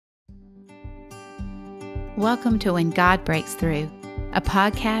Welcome to When God Breaks Through, a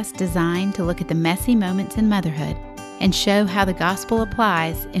podcast designed to look at the messy moments in motherhood and show how the gospel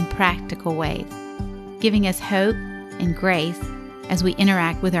applies in practical ways, giving us hope and grace as we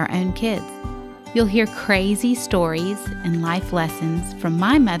interact with our own kids. You'll hear crazy stories and life lessons from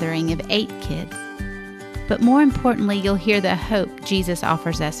my mothering of 8 kids. But more importantly, you'll hear the hope Jesus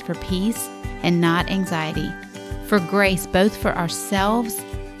offers us for peace and not anxiety, for grace both for ourselves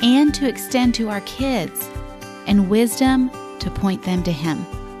and to extend to our kids, and wisdom to point them to Him.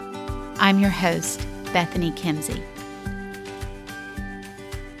 I'm your host, Bethany Kimsey.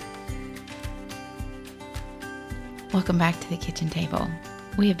 Welcome back to the kitchen table.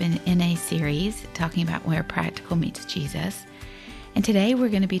 We have been in a series talking about where practical meets Jesus. And today we're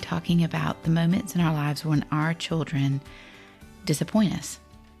going to be talking about the moments in our lives when our children disappoint us.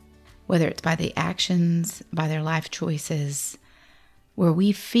 Whether it's by the actions, by their life choices, where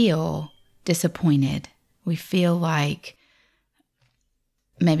we feel disappointed. We feel like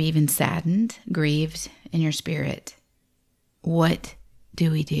maybe even saddened, grieved in your spirit. What do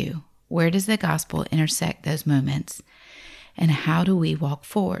we do? Where does the gospel intersect those moments? And how do we walk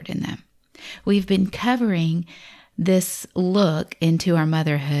forward in them? We've been covering this look into our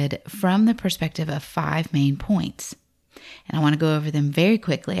motherhood from the perspective of 5 main points. And I want to go over them very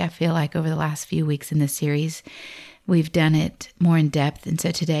quickly. I feel like over the last few weeks in this series, we've done it more in depth. And so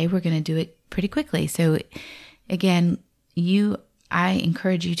today we're going to do it pretty quickly. So again, I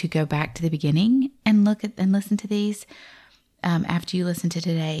encourage you to go back to the beginning and look at and listen to these after you listen to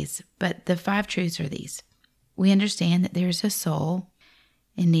today's. But the 5 truths are these. We understand that there's a soul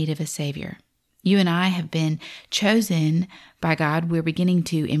in need of a Savior. You and I have been chosen by God. We're beginning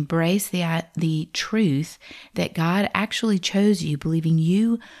to embrace the truth that God actually chose you, believing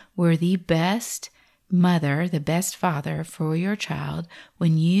you were the best mother, the best father for your child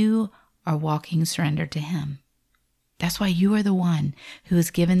when you are walking surrendered to Him. That's why you are the one who is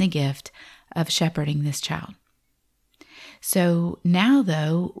given the gift of shepherding this child. So now,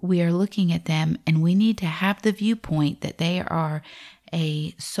 though, we are looking at them and we need to have the viewpoint that they are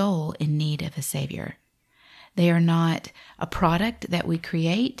a soul in need of a Savior. They are not a product that we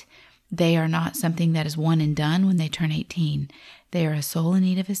create. They are not something that is one and done when they turn 18. They are a soul in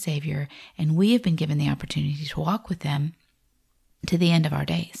need of a Savior, and we have been given the opportunity to walk with them to the end of our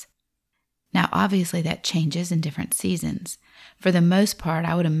days. Now, obviously, that changes in different seasons. For the most part,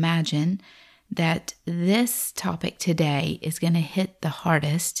 I would imagine that this topic today is going to hit the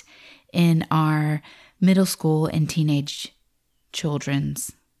hardest in our middle school and teenage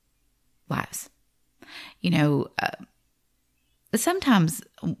children's lives. Sometimes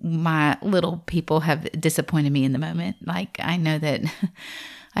my little people have disappointed me in the moment. Like, I know that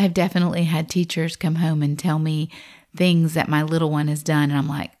I have definitely had teachers come home and tell me things that my little one has done, and I'm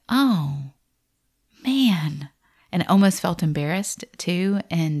like, oh, man. And I almost felt embarrassed too,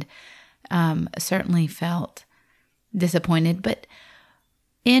 and certainly felt disappointed. But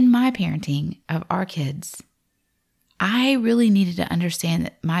in my parenting of our kids, I really needed to understand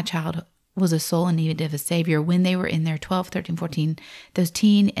that my child was a soul in need of a Savior when they were in their 12, 13, 14, those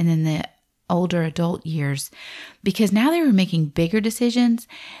teen, and then the older adult years, because now they were making bigger decisions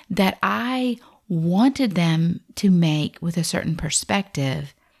that I wanted them to make with a certain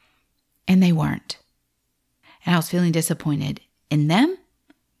perspective, and they weren't. And I was feeling disappointed in them.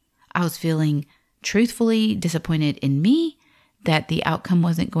 I was feeling truthfully disappointed in me that the outcome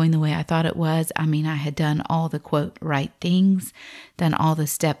wasn't going the way I thought it was. I mean, I had done all the, quote, right things, done all the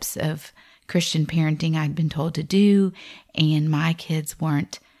steps of Christian parenting I'd been told to do, and my kids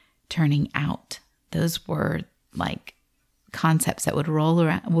weren't turning out. Those were like concepts that would roll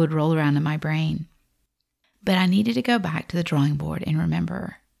around in my brain. But I needed to go back to the drawing board and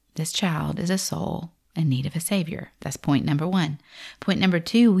remember this child is a soul in need of a Savior. That's point number 1. Point number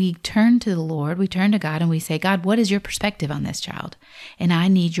 2, we turn to the Lord, we turn to God, and we say, God, what is your perspective on this child? And I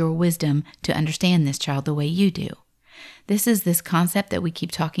need your wisdom to understand this child the way you do. This is this concept that we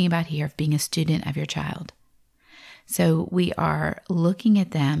keep talking about here of being a student of your child. So we are looking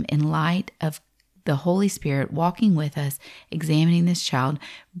at them in light of the Holy Spirit walking with us, examining this child,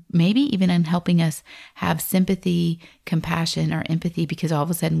 maybe even in helping us have sympathy, compassion, or empathy, because all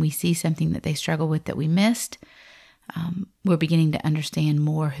of a sudden we see something that they struggle with that we missed. We're beginning to understand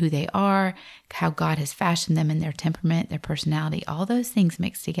more who they are, how God has fashioned them in their temperament, their personality, all those things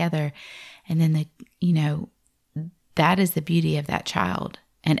mixed together. And then that is the beauty of that child.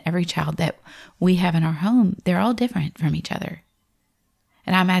 And every child that we have in our home, they're all different from each other.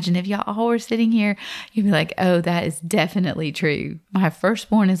 And I imagine if y'all all were sitting here, you'd be like, oh, that is definitely true. My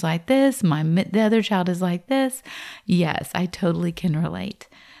firstborn is like this. The other child is like this. Yes, I totally can relate.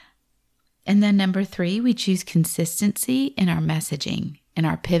 And then number 3, we choose consistency in our messaging, in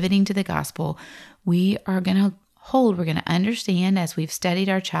our pivoting to the gospel. We're going to understand, as we've studied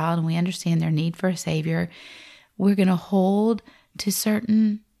our child and we understand their need for a Savior, we're going to hold to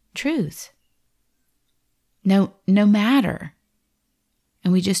certain truths. No matter.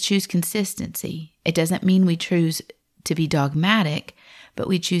 And we just choose consistency. It doesn't mean we choose to be dogmatic, but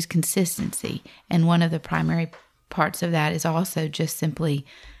we choose consistency. And one of the primary parts of that is also just simply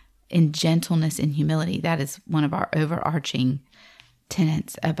in gentleness and humility. That is one of our overarching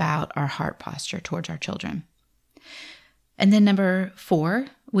tenets about our heart posture towards our children. And then number 4,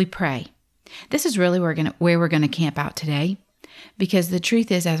 we pray. This is really where we're going to camp out today, because the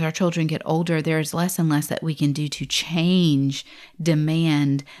truth is, as our children get older, there's less and less that we can do to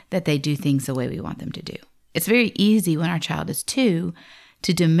demand that they do things the way we want them to do. It's very easy when our child is 2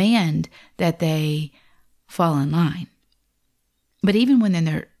 to demand that they fall in line. But even when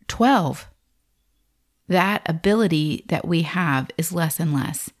they're 12, that ability that we have is less and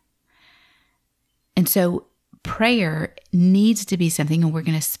less. And so prayer needs to be something, and we're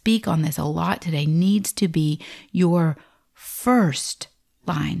going to speak on this a lot today, needs to be your first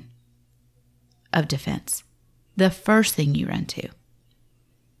line of defense, the first thing you run to.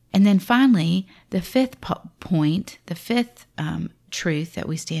 And then finally, the 5th point, the 5th truth that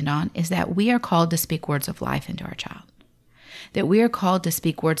we stand on is that we are called to speak words of life into our child. That we are called to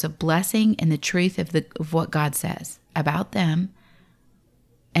speak words of blessing and the truth of what God says about them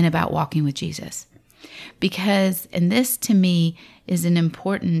and about walking with Jesus. Because, and this to me is an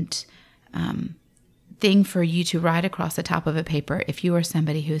important thing for you to write across the top of a paper if you are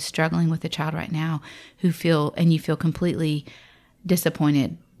somebody who is struggling with a child right now, you feel completely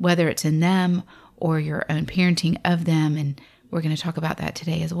disappointed, whether it's in them or your own parenting of them. And we're going to talk about that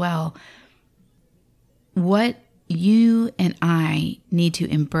today as well. What you and I need to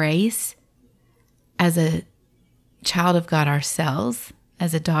embrace as a child of God ourselves,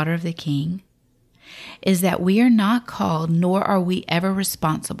 as a daughter of the King, is that we are not called, nor are we ever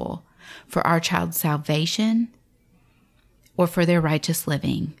responsible for our child's salvation or for their righteous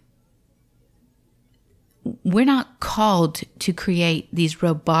living. We're not called to create these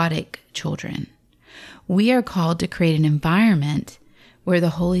robotic children. We are called to create an environment where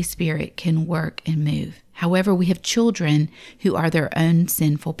the Holy Spirit can work and move. However, we have children who are their own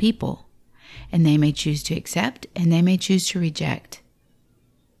sinful people, and they may choose to accept and they may choose to reject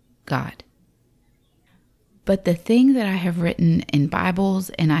God. But the thing that I have written in Bibles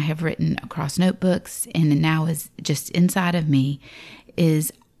and I have written across notebooks and now is just inside of me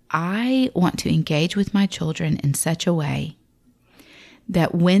is I want to engage with my children in such a way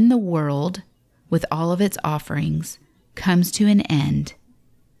that when the world, with all of its offerings, comes to an end,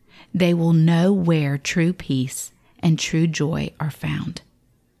 they will know where true peace and true joy are found.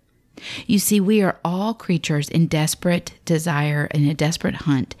 You see, we are all creatures in desperate desire and a desperate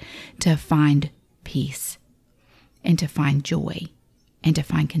hunt to find peace and to find joy and to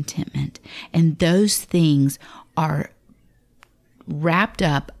find contentment. And those things are wrapped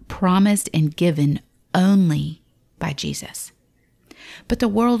up, promised, and given only by Jesus. But the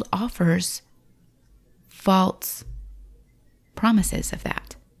world offers false promises of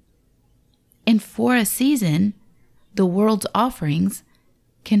that. And for a season, the world's offerings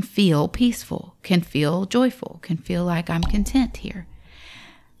can feel peaceful, can feel joyful, can feel like I'm content here.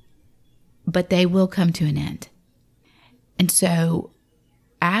 But they will come to an end. And so,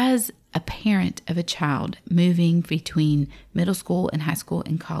 as a parent of a child moving between middle school and high school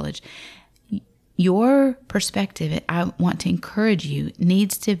and college, your perspective, I want to encourage you,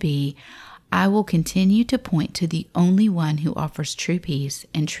 needs to be, I will continue to point to the only one who offers true peace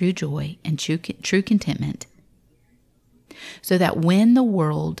and true joy and true contentment, so that when the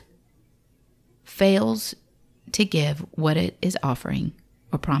world fails to give what it is offering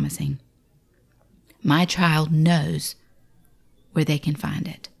or promising, my child knows where they can find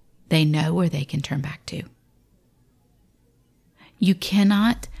it. They know where they can turn back to. You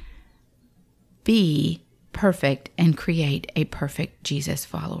cannot be perfect and create a perfect Jesus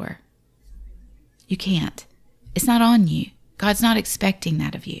follower. You can't. It's not on you. God's not expecting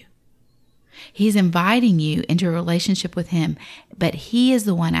that of you. He's inviting you into a relationship with Him, but He is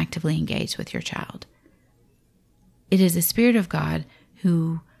the one actively engaged with your child. It is the Spirit of God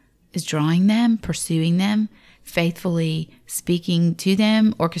who is drawing them, pursuing them, faithfully speaking to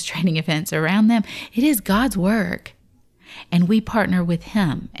them, orchestrating events around them. It is God's work, and we partner with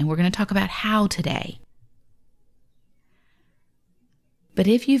Him, and we're going to talk about how today. But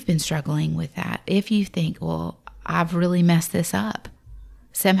if you've been struggling with that, if you think, well, I've really messed this up,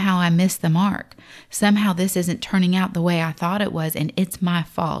 somehow I missed the mark, somehow this isn't turning out the way I thought it was, and it's my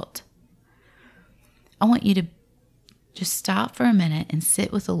fault, I want you to just stop for a minute and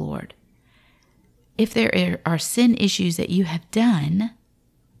sit with the Lord. If there are sin issues that you have done,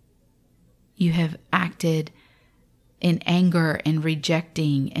 you have acted in anger and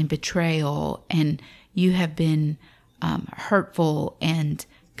rejecting and betrayal, and you have been hurtful and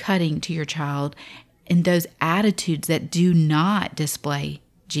cutting to your child, and those attitudes that do not display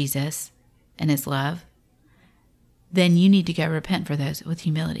Jesus and his love, then you need to go repent for those with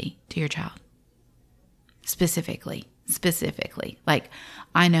humility to your child. Specifically, like,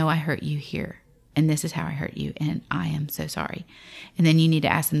 I know I hurt you here, and this is how I hurt you, and I am so sorry. And then you need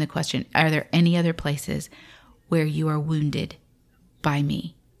to ask them the question, are there any other places where you are wounded by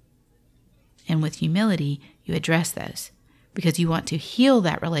me? And with humility, you address those because you want to heal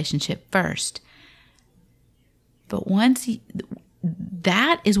that relationship first. But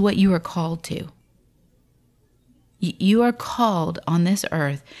that is what you are called to. You are called on this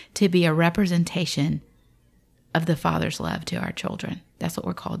earth to be a representation of the Father's love to our children. That's what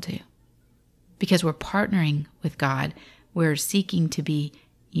we're called to. Because we're partnering with God. We're seeking to be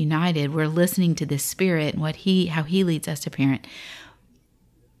united. We're listening to the Spirit and how He leads us to parent.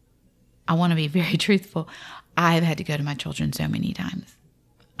 I want to be very truthful. I've had to go to my children so many times.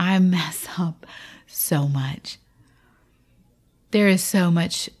 I mess up so much. There is so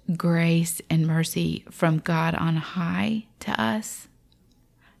much grace and mercy from God on high to us,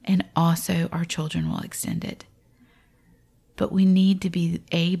 and also our children will extend it. But we need to be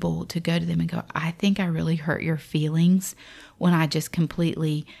able to go to them and go, I think I really hurt your feelings when I just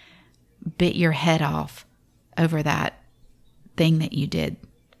completely bit your head off over that thing that you did,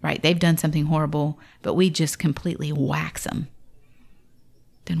 right? They've done something horrible, but we just completely wax them.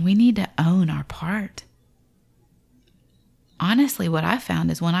 Then we need to own our part. Honestly, what I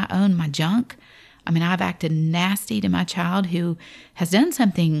found is when I own my junk, I've acted nasty to my child who has done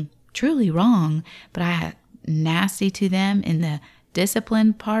something truly wrong, but I act nasty to them in the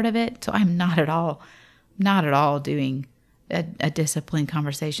discipline part of it. So I'm not at all doing a disciplined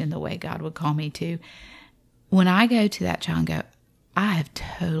conversation the way God would call me to. When I go to that child and go, I have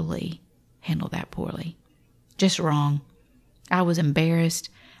totally handled that poorly, just wrong. I was embarrassed.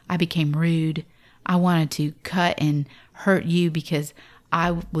 I became rude. I wanted to cut and hurt you because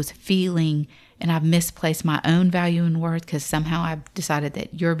I was feeling, and I've misplaced my own value and worth because somehow I've decided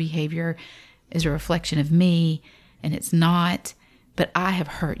that your behavior is a reflection of me, and it's not, but I have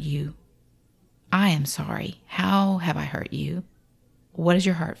hurt you. I am sorry. How have I hurt you? What is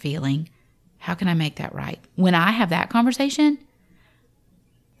your heart feeling? How can I make that right? When I have that conversation,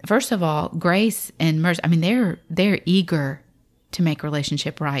 first of all, grace and mercy, they're eager to make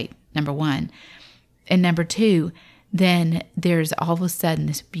relationship right, number one. And number two, then there's all of a sudden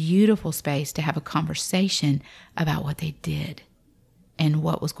this beautiful space to have a conversation about what they did and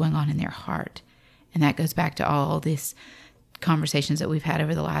what was going on in their heart. And that goes back to all these conversations that we've had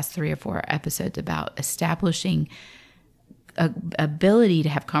over the last 3 or 4 episodes about establishing a ability to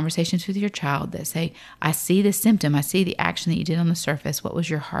have conversations with your child that say, I see the symptom, I see the action that you did on the surface. What was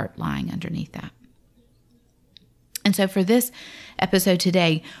your heart lying underneath that? And so for this episode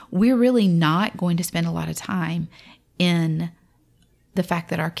today, we're really not going to spend a lot of time in the fact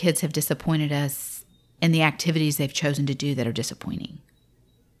that our kids have disappointed us and the activities they've chosen to do that are disappointing.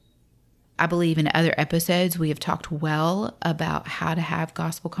 I believe in other episodes, we have talked well about how to have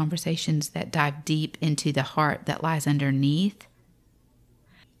gospel conversations that dive deep into the heart that lies underneath.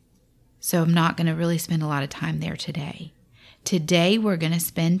 So I'm not going to really spend a lot of time there today. Today, we're going to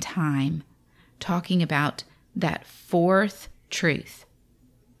spend time talking about that fourth truth,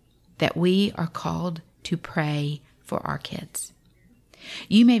 that we are called to pray for our kids.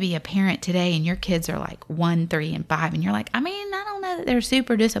 You may be a parent today and your kids are like 1, 3, and 5, and you're like, I don't know that they're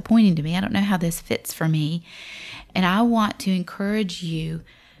super disappointing to me. I don't know how this fits for me. And I want to encourage you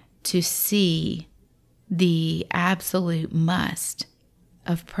to see the absolute must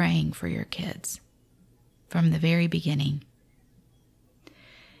of praying for your kids from the very beginning.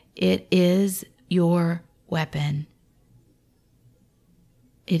 It is your weapon.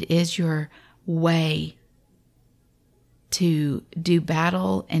 It is your way to do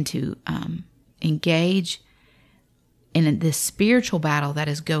battle and to engage in this spiritual battle that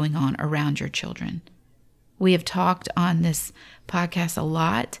is going on around your children. We have talked on this podcast a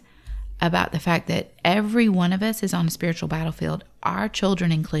lot about the fact that every one of us is on a spiritual battlefield, our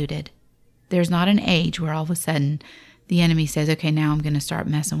children included. There's not an age where all of a sudden the enemy says, okay, now I'm going to start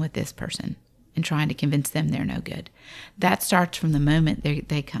messing with this person and trying to convince them they're no good. That starts from the moment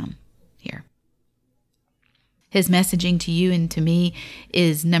they come here. His messaging to you and to me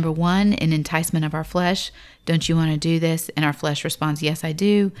is, number one, an enticement of our flesh. Don't you want to do this? And our flesh responds, yes, I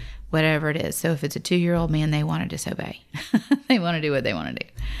do, whatever it is. So if it's a 2-year-old, man, they want to disobey. They want to do what they want to do.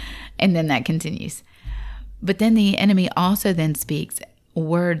 And then that continues. But then the enemy also then speaks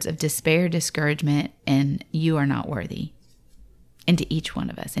words of despair, discouragement, and you are not worthy into each one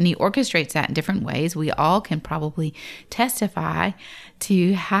of us. And he orchestrates that in different ways. We all can probably testify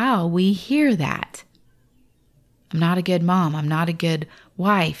to how we hear that. I'm not a good mom. I'm not a good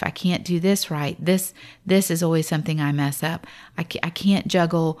wife. I can't do this right. This is always something I mess up. I can't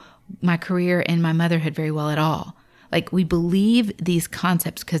juggle my career and my motherhood very well at all. Like, we believe these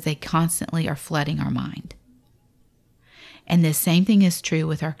concepts because they constantly are flooding our mind. And the same thing is true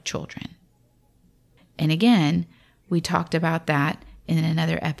with our children. And again, we talked about that in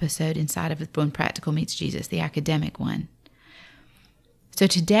another episode inside of When Practical Meets Jesus, the academic one. So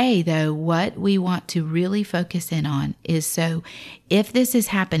today, though, what we want to really focus in on is, so if this is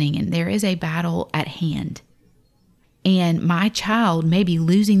happening and there is a battle at hand, and my child may be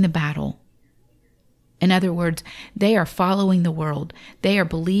losing the battle. In other words, they are following the world. They are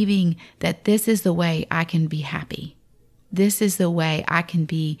believing that this is the way I can be happy. This is the way I can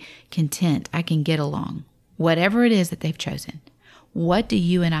be content. I can get along. Whatever it is that they've chosen. What do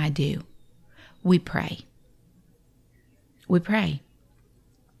you and I do? We pray. We pray.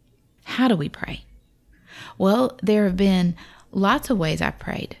 How do we pray? Well, there have been lots of ways I've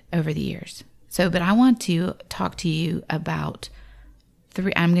prayed over the years. But I want to talk to you about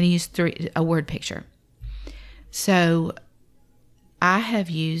three. I'm going to use a word picture. So I have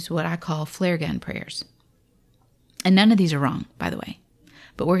used what I call flare gun prayers. And none of these are wrong, by the way.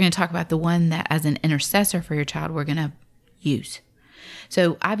 But we're going to talk about the one that, as an intercessor for your child, we're going to use.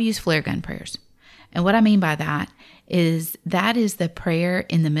 So I've used flare gun prayers. And what I mean by that is the prayer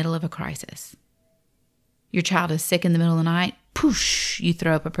in the middle of a crisis. Your child is sick in the middle of the night. Poosh, you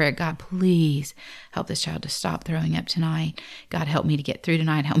throw up a prayer. God, please help this child to stop throwing up tonight. God, help me to get through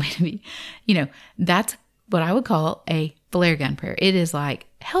tonight. Help me to be, that's what I would call a flare gun prayer. It is like,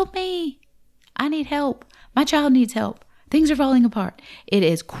 help me. I need help. My child needs help. Things are falling apart. It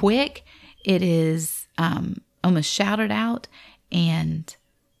is quick. It is almost shouted out, and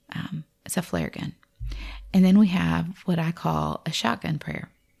it's a flare gun. And then we have what I call a shotgun prayer.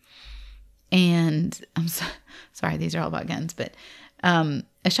 And I'm sorry, these are all about guns, but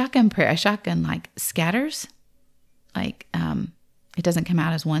a shotgun prayer, a shotgun like scatters, like it doesn't come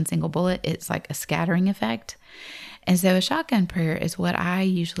out as one single bullet. It's like a scattering effect. And so a shotgun prayer is what I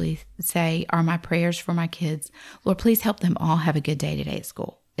usually say are my prayers for my kids. Lord, please help them all have a good day today at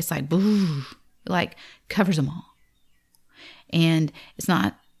school. It's like, boo, like covers them all. And it's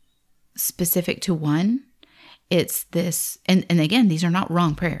not specific to one. It's this, and again, these are not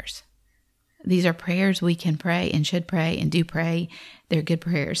wrong prayers. These are prayers we can pray and should pray and do pray. They're good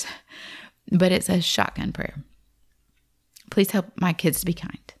prayers. But it's a shotgun prayer. Please help my kids to be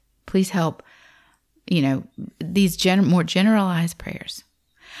kind. Please help, these more generalized prayers.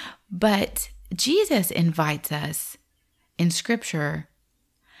 But Jesus invites us in Scripture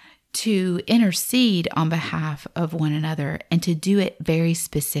to intercede on behalf of one another and to do it very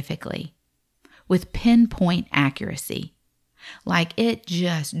specifically with pinpoint accuracy. Like it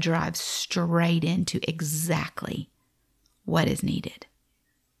just drives straight into exactly what is needed.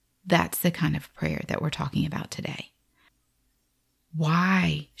 That's the kind of prayer that we're talking about today.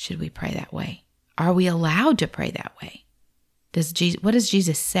 Why should we pray that way? Are we allowed to pray that way? What does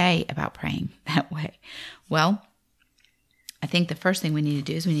Jesus say about praying that way? Well, I think the first thing we need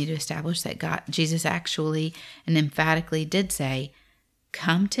to do is we need to establish that Jesus actually and emphatically did say,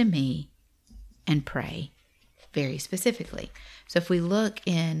 come to me and pray very specifically. So if we look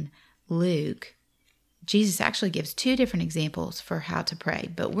in Luke, Jesus actually gives 2 different examples for how to pray,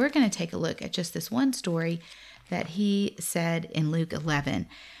 but we're going to take a look at just this one story that he said in Luke 11.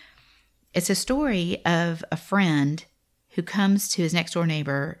 It's a story of a friend who comes to his next door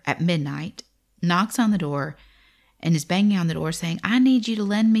neighbor at midnight, knocks on the door, and is banging on the door saying, I need you to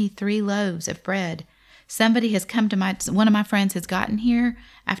lend me 3 loaves of bread. Somebody has come to one of my friends has gotten here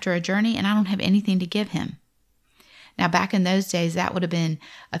after a journey, and I don't have anything to give him. Now, back in those days, that would have been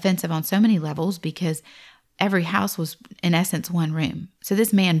offensive on so many levels because every house was, in essence, one room. So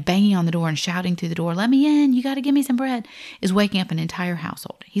this man banging on the door and shouting through the door, let me in, you got to give me some bread, is waking up an entire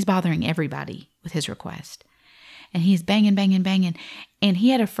household. He's bothering everybody with his request. And he's banging. And he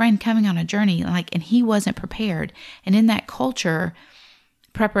had a friend coming on a journey, and he wasn't prepared. And in that culture,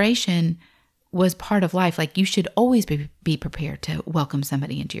 preparation was part of life. Like, you should always be prepared to welcome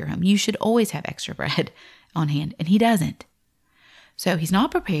somebody into your home. You should always have extra bread on hand. And he doesn't. So he's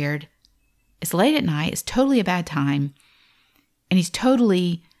not prepared. It's late at night. It's totally a bad time. And he's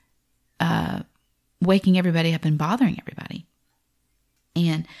totally waking everybody up and bothering everybody.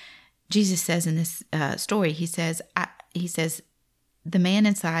 And Jesus says in this story, he says, the man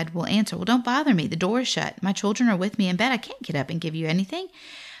inside will answer, well, don't bother me. The door is shut. My children are with me in bed. I can't get up and give you anything.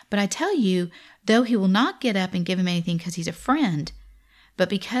 But I tell you, though he will not get up and give him anything because he's a friend, but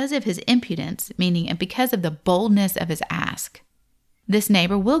because of his impudence, meaning and because of the boldness of his ask, this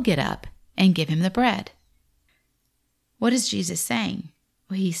neighbor will get up and give him the bread. What is Jesus saying?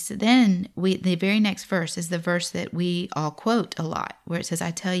 Well, the very next verse is the verse that we all quote a lot, where it says,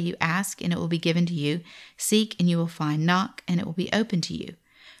 I tell you, ask and it will be given to you. Seek and you will find. Knock and it will be open to you.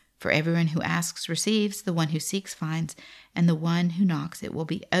 For everyone who asks receives, the one who seeks finds, and the one who knocks it will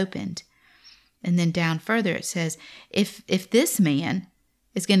be opened. And then down further it says, if this man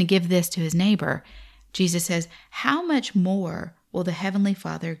is going to give this to his neighbor, Jesus says, how much more will the Heavenly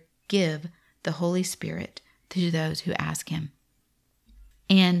Father give the Holy Spirit to those who ask him?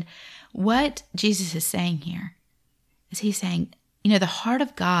 And what Jesus is saying here is he's saying, the heart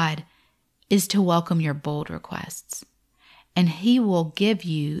of God is to welcome your bold requests. And he will give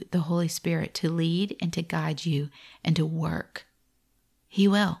you the Holy Spirit to lead and to guide you and to work. He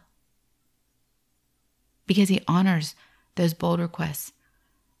will. Because he honors those bold requests.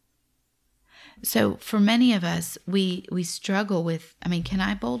 So for many of us, we struggle with, can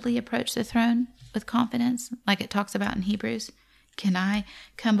I boldly approach the throne with confidence, like it talks about in Hebrews? Can I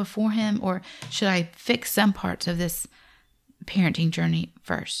come before him, or should I fix some parts of this parenting journey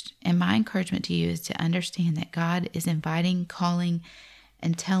first? And my encouragement to you is to understand that God is inviting, calling,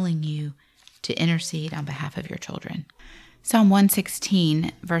 and telling you to intercede on behalf of your children. Psalm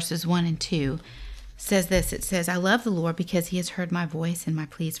 116, verses 1 and 2 says this. It says, I love the Lord because he has heard my voice and my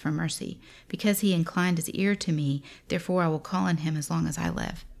pleas for mercy. Because he inclined his ear to me, therefore I will call on him as long as I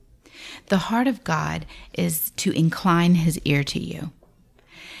live. The heart of God is to incline his ear to you.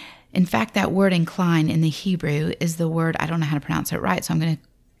 In fact, that word incline in the Hebrew is the word, I don't know how to pronounce it right, so I'm going to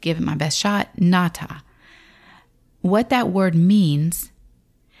give it my best shot, nata. What that word means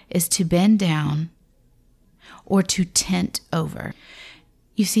is to bend down or to tent over.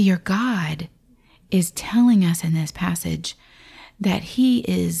 You see, your God is telling us in this passage that he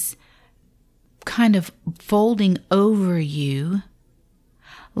is kind of folding over you,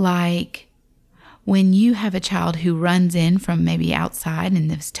 like when you have a child who runs in from maybe outside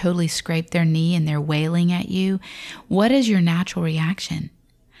and has totally scraped their knee and they're wailing at you. What is your natural reaction?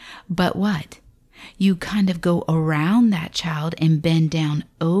 But what? You kind of go around that child and bend down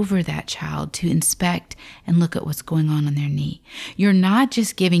over that child to inspect and look at what's going on their knee. You're not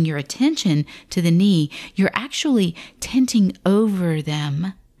just giving your attention to the knee, you're actually tenting over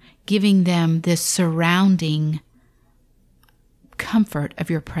them, giving them this surrounding comfort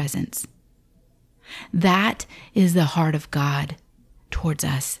of your presence. That is the heart of God towards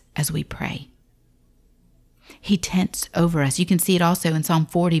us as we pray. He tents over us. You can see it also in Psalm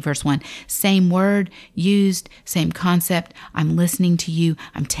 40, verse 1. Same word used, same concept. I'm listening to you.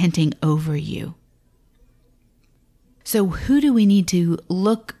 I'm tenting over you. So who do we need to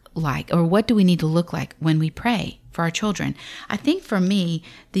look like, or what do we need to look like when we pray for our children? I think for me,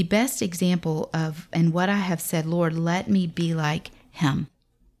 the best example of, and what I have said, Lord, let me be like him,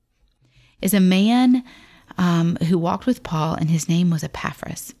 is a man who walked with Paul, and his name was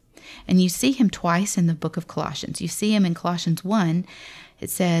Epaphras. And you see him twice in the book of Colossians. You see him in Colossians 1. It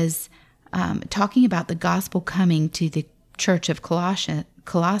says, talking about the gospel coming to the church of Colossae,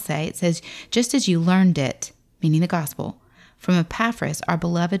 it says, just as you learned it, meaning the gospel, from Epaphras, our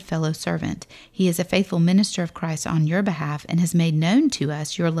beloved fellow servant. He is a faithful minister of Christ on your behalf and has made known to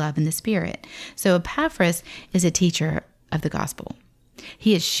us your love in the Spirit. So Epaphras is a teacher of the gospel.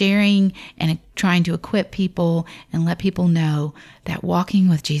 He is sharing and trying to equip people and let people know that walking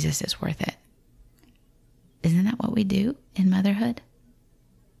with Jesus is worth it. Isn't that what we do in motherhood?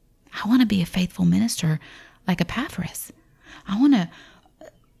 I want to be a faithful minister like Epaphras. I want to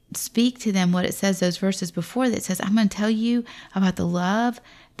speak to them what it says, those verses before that says, I'm going to tell you about the love,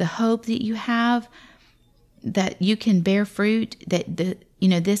 the hope that you have, that you can bear fruit, that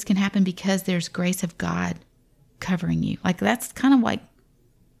this can happen because there's grace of God covering you. Like that's kind of like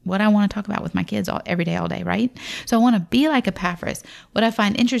what I want to talk about with my kids every day, all day, right? So I want to be like Epaphras. What I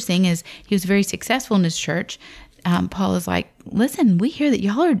find interesting is he was very successful in his church. Paul is like, listen, we hear that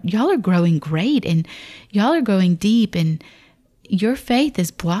y'all are growing great and y'all are growing deep and your faith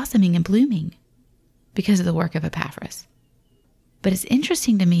is blossoming and blooming because of the work of Epaphras. But it's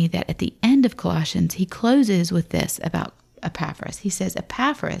interesting to me that at the end of Colossians, he closes with this about Epaphras. He says,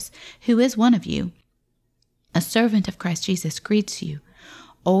 Epaphras, who is one of you, a servant of Christ Jesus, greets you.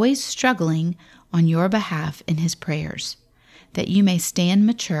 always struggling on your behalf in his prayers, that you may stand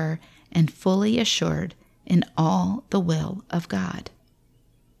mature and fully assured in all the will of God.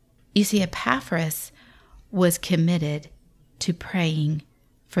 You see, Epaphras was committed to praying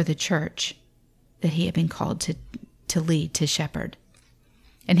for the church that he had been called to lead, to shepherd.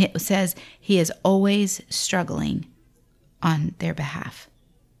 And it says he is always struggling on their behalf.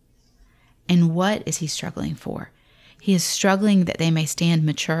 And what is he struggling for? He is struggling that they may stand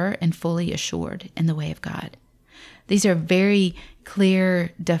mature and fully assured in the way of God. These are very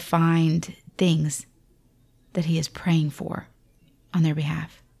clear, defined things that he is praying for on their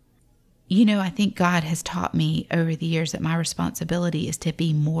behalf. You know, I think God has taught me over the years that my responsibility is to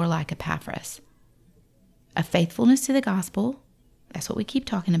be more like Epaphras. A faithfulness to the gospel, that's what we keep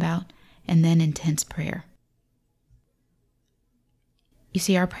talking about, and then intense prayer. You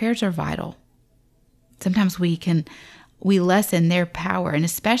see, our prayers are vital. Sometimes we lessen their power, and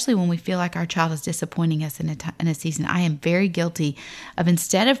especially when we feel like our child is disappointing us in a season. I am very guilty of,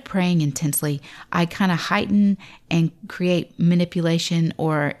 instead of praying intensely, I kind of heighten and create manipulation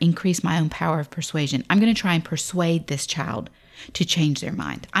or increase my own power of persuasion. I'm going to try and persuade this child to change their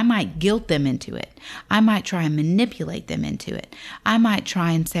mind. I might guilt them into it. I might try and manipulate them into it. I might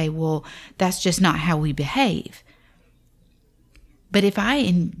try and say, well, that's just not how we behave. But if I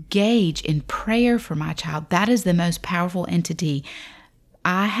engage in prayer for my child, that is the most powerful entity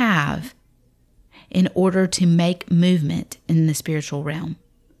I have in order to make movement in the spiritual realm.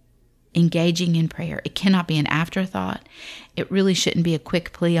 Engaging in prayer. It cannot be an afterthought. It really shouldn't be a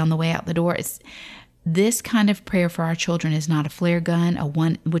quick plea on the way out the door. This kind of prayer for our children is not a flare gun,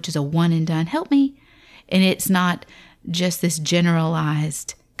 which is a one and done. Help me. And it's not just this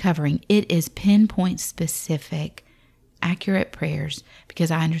generalized covering. It is pinpoint specific, accurate prayers,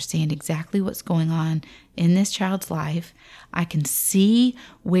 because I understand exactly what's going on in this child's life. I can see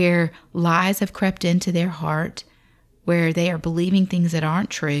where lies have crept into their heart, where they are believing things that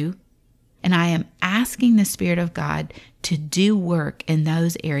aren't true. And I am asking the Spirit of God to do work in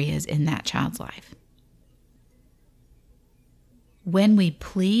those areas in that child's life. When we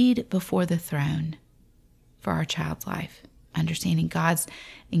plead before the throne for our child's life, understanding God's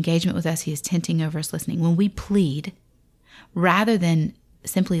engagement with us, he is tenting over us, listening. When we plead, rather than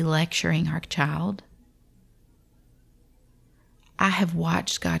simply lecturing our child, I have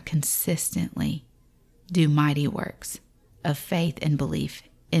watched God consistently do mighty works of faith and belief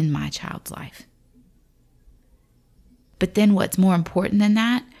in my child's life. But then what's more important than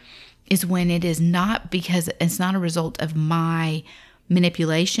that is when it is not, because it's not a result of my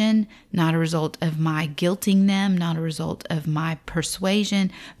manipulation, not a result of my guilting them, not a result of my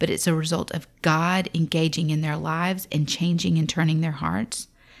persuasion, but it's a result of God engaging in their lives and changing and turning their hearts.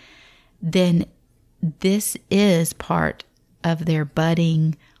 Then this is part of their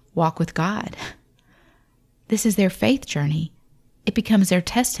budding walk with God. This is their faith journey. It becomes their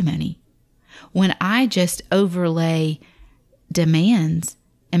testimony. When I just overlay demands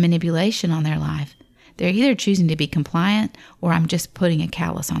and manipulation on their life, they're either choosing to be compliant or I'm just putting a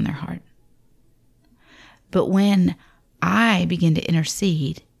callous on their heart. But when I begin to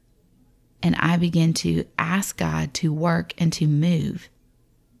intercede and I begin to ask God to work and to move,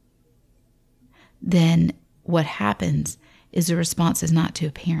 then what happens is the response is not to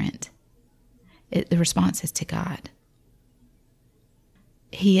a parent. The response is to God.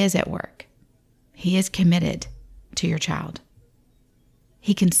 He is at work. He is committed to your child.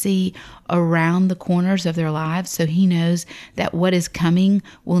 He can see around the corners of their lives, so he knows that what is coming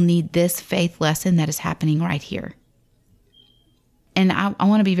will need this faith lesson that is happening right here. And I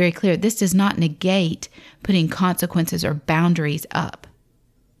want to be very clear. This does not negate putting consequences or boundaries up.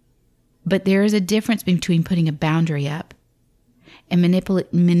 But there is a difference between putting a boundary up and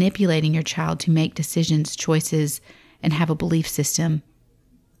manipulating your child to make decisions, choices, and have a belief system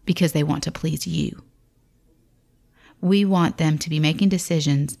because they want to please you. We want them to be making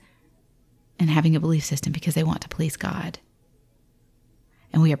decisions and having a belief system because they want to please God.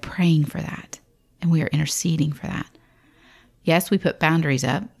 And we are praying for that. And we are interceding for that. Yes, we put boundaries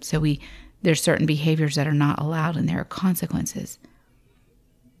up. So there's certain behaviors that are not allowed and there are consequences.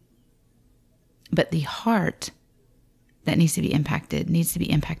 But the heart that needs to be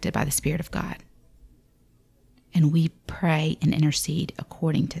impacted by the Spirit of God. And we pray and intercede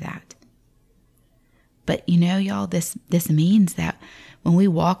according to that. But you know, y'all, this means that when we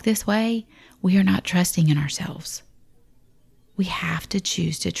walk this way, we are not trusting in ourselves. We have to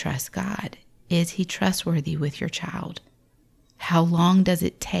choose to trust God. Is he trustworthy with your child? How long does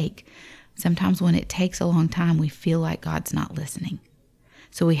it take? Sometimes when it takes a long time, we feel like God's not listening.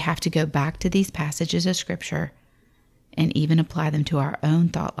 So we have to go back to these passages of Scripture and even apply them to our own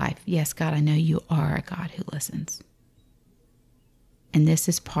thought life. Yes, God, I know you are a God who listens. And this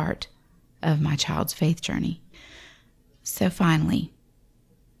is part of my child's faith journey. So finally,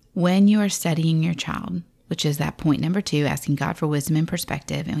 when you are studying your child, which is that point number 2, asking God for wisdom and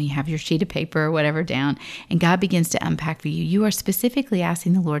perspective, and when you have your sheet of paper or whatever down, and God begins to unpack for you, you are specifically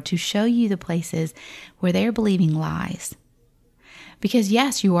asking the Lord to show you the places where they're believing lies. Because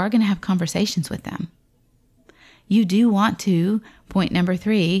yes, you are going to have conversations with them. You do want to, point number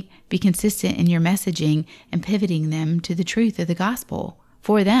 3, be consistent in your messaging and pivoting them to the truth of the gospel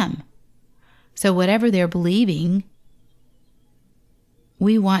for them. So whatever they're believing,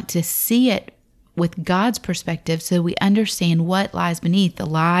 we want to see it with God's perspective so we understand what lies beneath the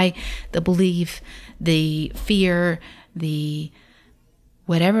lie, the belief, the fear, the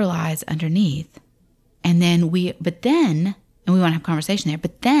whatever lies underneath. And we want to have conversation there,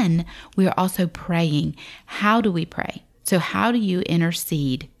 but then we are also praying. How do we pray? So how do you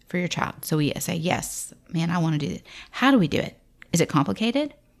intercede for your child? So we say, yes, man, I want to do it. How do we do it? Is it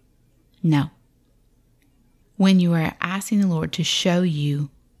complicated? No. When you are asking the Lord to show you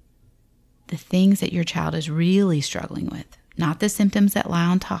the things that your child is really struggling with, not the symptoms that lie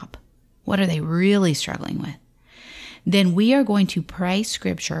on top. What are they really struggling with? Then we are going to pray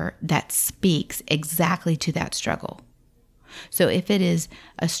scripture that speaks exactly to that struggle. So if it is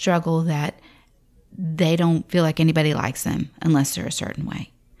a struggle that they don't feel like anybody likes them unless they're a certain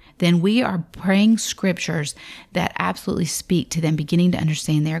way, then we are praying scriptures that absolutely speak to them, beginning to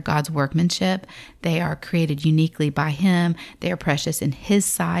understand they are God's workmanship. They are created uniquely by Him. They are precious in His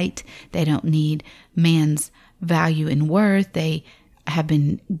sight. They don't need man's value and worth. They have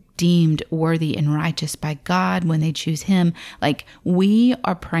been deemed worthy and righteous by God when they choose Him. Like, we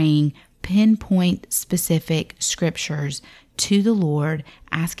are praying pinpoint specific scriptures to the Lord,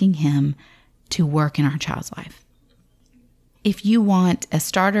 asking Him to work in our child's life. If you want a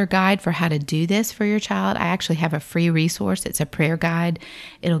starter guide for how to do this for your child, I actually have a free resource. It's a prayer guide.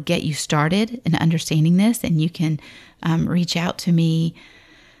 It'll get you started in understanding this, and you can reach out to me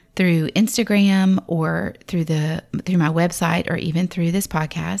through Instagram or through my website or even through this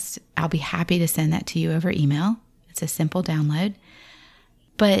podcast. I'll be happy to send that to you over email. It's a simple download.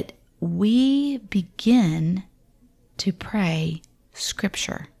 But we begin to pray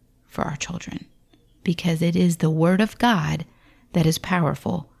scripture for our children because it is the Word of God that is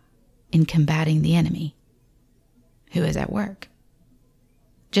powerful in combating the enemy who is at work.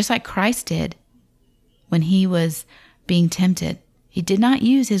 Just like Christ did when He was being tempted. He did not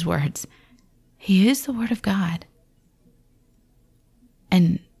use His words. He used the Word of God.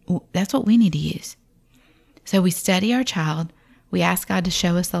 And that's what we need to use. So we study our child. We ask God to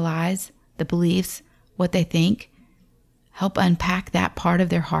show us the lies, the beliefs, what they think. Help unpack that part of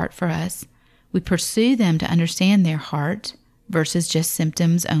their heart for us. We pursue them to understand their heart versus just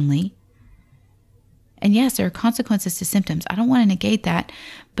symptoms only. And yes, there are consequences to symptoms. I don't want to negate that,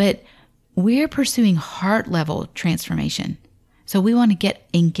 but we're pursuing heart level transformation. So we want to get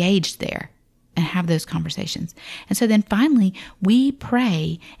engaged there and have those conversations. And so then finally, we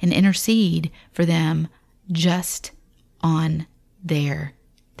pray and intercede for them just on their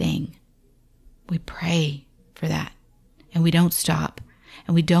thing. We pray for that. And we don't stop.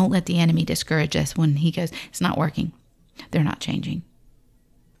 And we don't let the enemy discourage us when he goes, it's not working. They're not changing.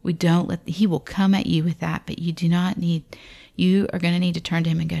 He will come at you with that, but you are going to need to turn to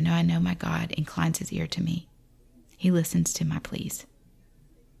Him and go, no, I know my God inclines His ear to me. He listens to my pleas.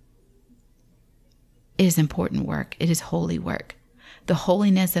 It is important work. It is holy work. The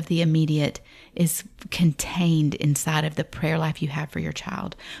holiness of the immediate is contained inside of the prayer life you have for your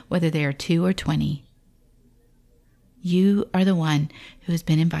child, whether they are 2 or 20. You are the one who has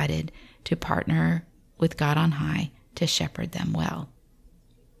been invited to partner with God on high to shepherd them well.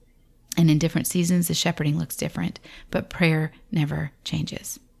 And in different seasons, the shepherding looks different, but prayer never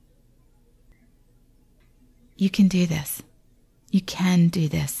changes. You can do this. You can do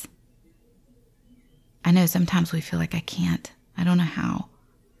this. I know sometimes we feel like I can't. I don't know how.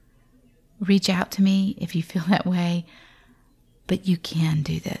 Reach out to me if you feel that way, but you can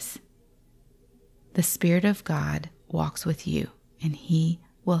do this. The Spirit of God walks with you, and He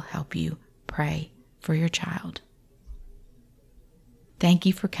will help you pray for your child. Thank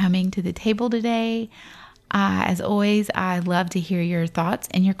you for coming to the table today. As always, I love to hear your thoughts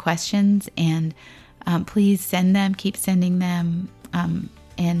and your questions, and please send them, keep sending them.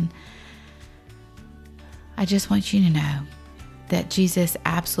 And I just want you to know that Jesus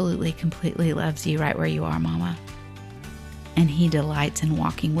absolutely, completely loves you right where you are, Mama. And He delights in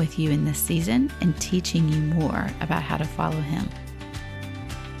walking with you in this season and teaching you more about how to follow Him.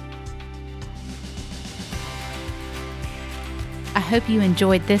 I hope you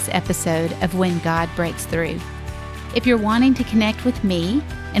enjoyed this episode of When God Breaks Through. If you're wanting to connect with me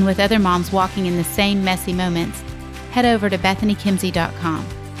and with other moms walking in the same messy moments, head over to bethanykimsey.com.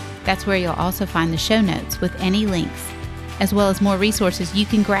 That's where you'll also find the show notes with any links, as well as more resources you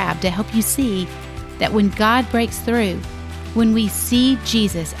can grab to help you see that when God breaks through, when we see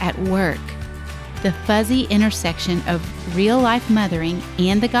Jesus at work, the fuzzy intersection of real-life mothering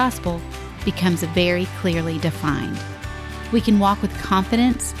and the gospel becomes very clearly defined. We can walk with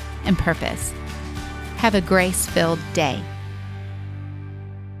confidence and purpose. Have a grace-filled day.